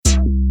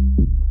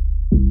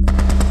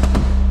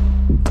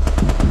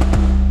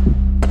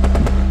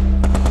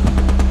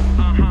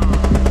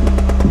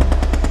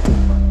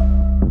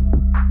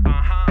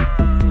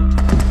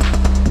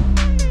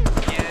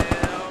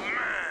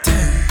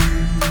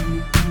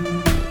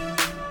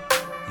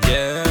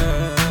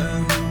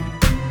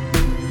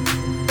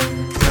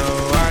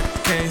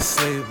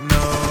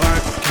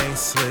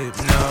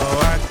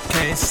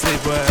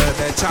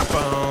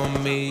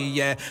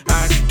yeah.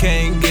 I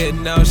can't get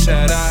no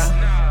shut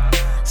up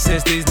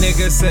since these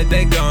niggas said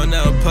they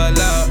gonna pull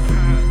up.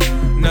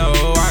 No,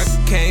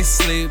 I can't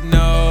sleep,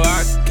 no,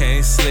 I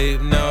can't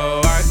sleep,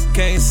 no, I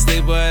can't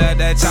sleep without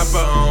that chopper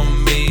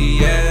on me,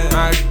 yeah.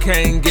 I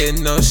can't get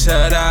no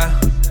shut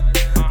up.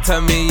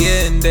 Turn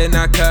me in, then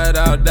I cut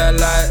out the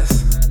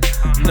lights.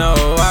 No,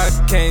 I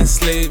can't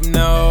sleep,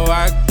 no,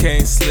 I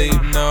can't sleep,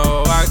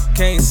 no, I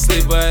can't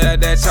sleep without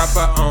that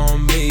chopper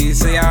on me.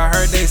 See, I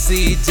heard they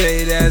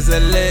CJ, that's a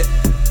lit.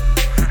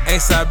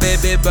 Ain't so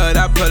baby, but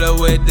I pull it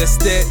with the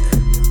stick.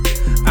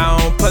 I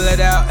don't pull it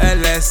out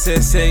unless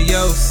it's in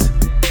use.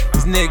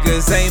 These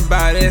niggas ain't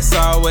bout it, it's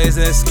always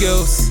an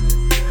excuse.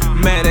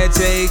 Mad at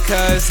Jay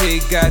cause he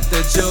got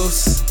the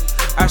juice.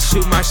 I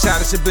shoot my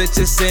shot at your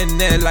bitches in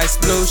there like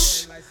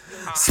sploosh.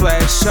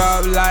 Swag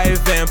sharp like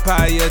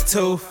vampire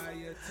tooth.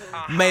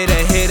 Made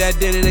a hit, I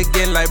did it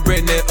again like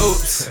Britney,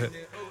 oops.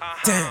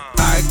 Damn,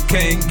 I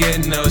can't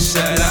get no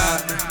shut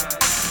up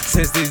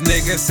since these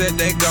niggas said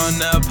they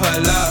gonna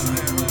pull up.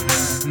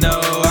 No,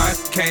 I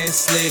can't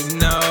sleep,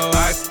 no,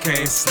 I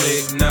can't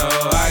sleep, no,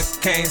 I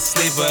can't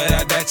sleep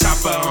without that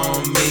chopper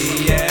on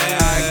me, yeah.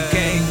 I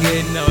can't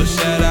get no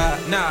shut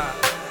up, nah,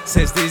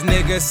 since these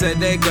niggas said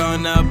they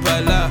gonna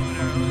pull up.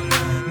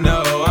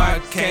 No,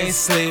 I can't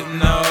sleep,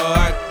 no,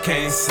 I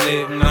can't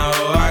sleep, no,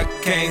 I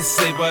can't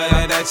sleep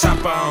without that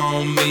chopper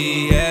on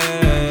me,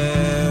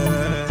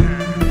 yeah.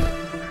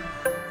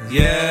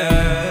 Yeah.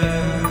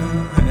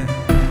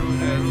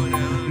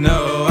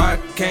 No, I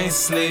can't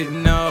sleep,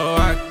 no,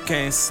 I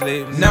can't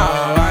sleep, no,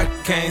 I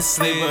can't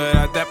sleep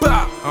without that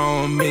pop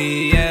on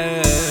me,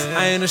 yeah.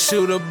 I ain't a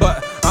shooter,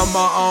 but I'm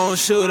my own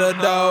shooter,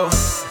 though.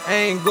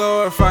 Ain't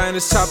glorifying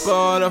this chopper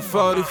or the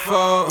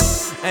 44.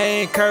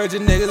 Ain't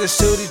encouraging niggas to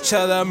shoot each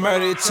other,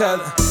 murder each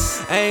other.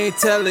 Ain't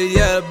telling you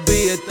to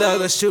be a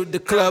thug or shoot the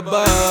club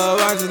up.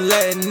 I'm just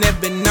letting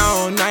it be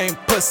known I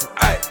ain't pussy,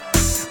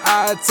 ayy.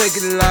 I'll take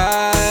it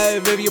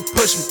live if you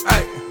push me,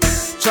 ayy.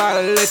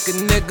 Try to lick a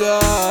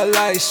nigga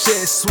like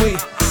shit sweet.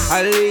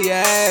 I leave your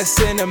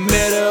ass in the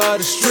middle of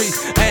the street.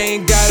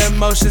 Ain't got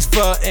emotions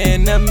for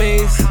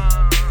enemies.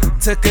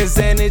 Took a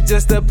Xanny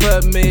just to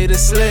put me to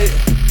sleep.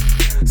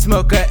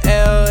 Smoke a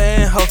L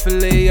and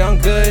hopefully I'm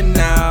good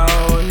now.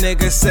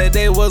 Niggas said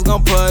they was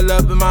gon' pull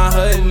up in my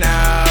hood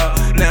now.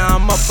 Now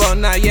I'm up all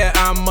night, yeah,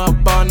 I'm up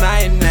all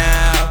night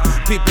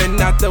now.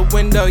 Peeping out the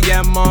window,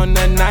 yeah, I'm on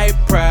the night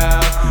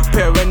prowl.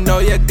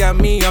 Paranoia got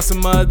me on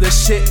some other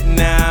shit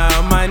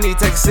now. Might need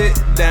to take a sit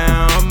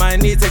down,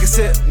 might need to take a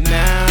sip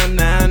now,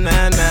 now,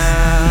 now,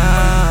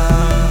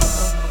 now.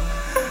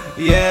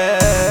 Yeah.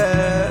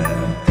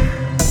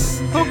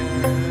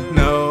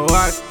 No,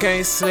 I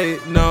can't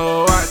sleep,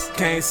 no, I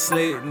can't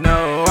sleep,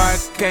 no, I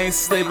can't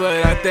sleep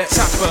without that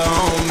chopper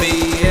on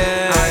me,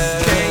 yeah.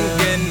 I can't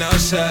get no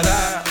shut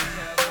up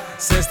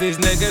since these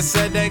niggas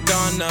said they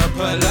gonna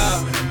pull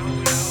up.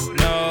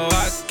 No,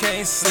 I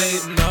can't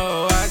sleep,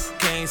 no, I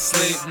can't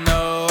sleep,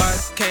 no, I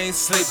can't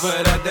sleep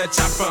without that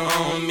chopper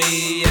on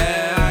me,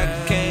 yeah.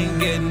 I can't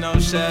get no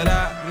shut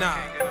up, nah,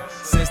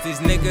 since these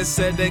niggas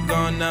said they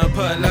gonna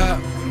pull up.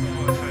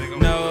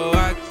 No,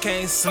 I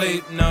can't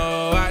sleep,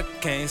 no, I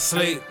can't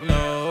sleep,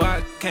 no,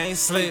 I can't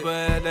sleep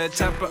without that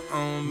chopper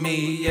on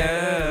me,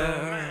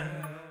 yeah.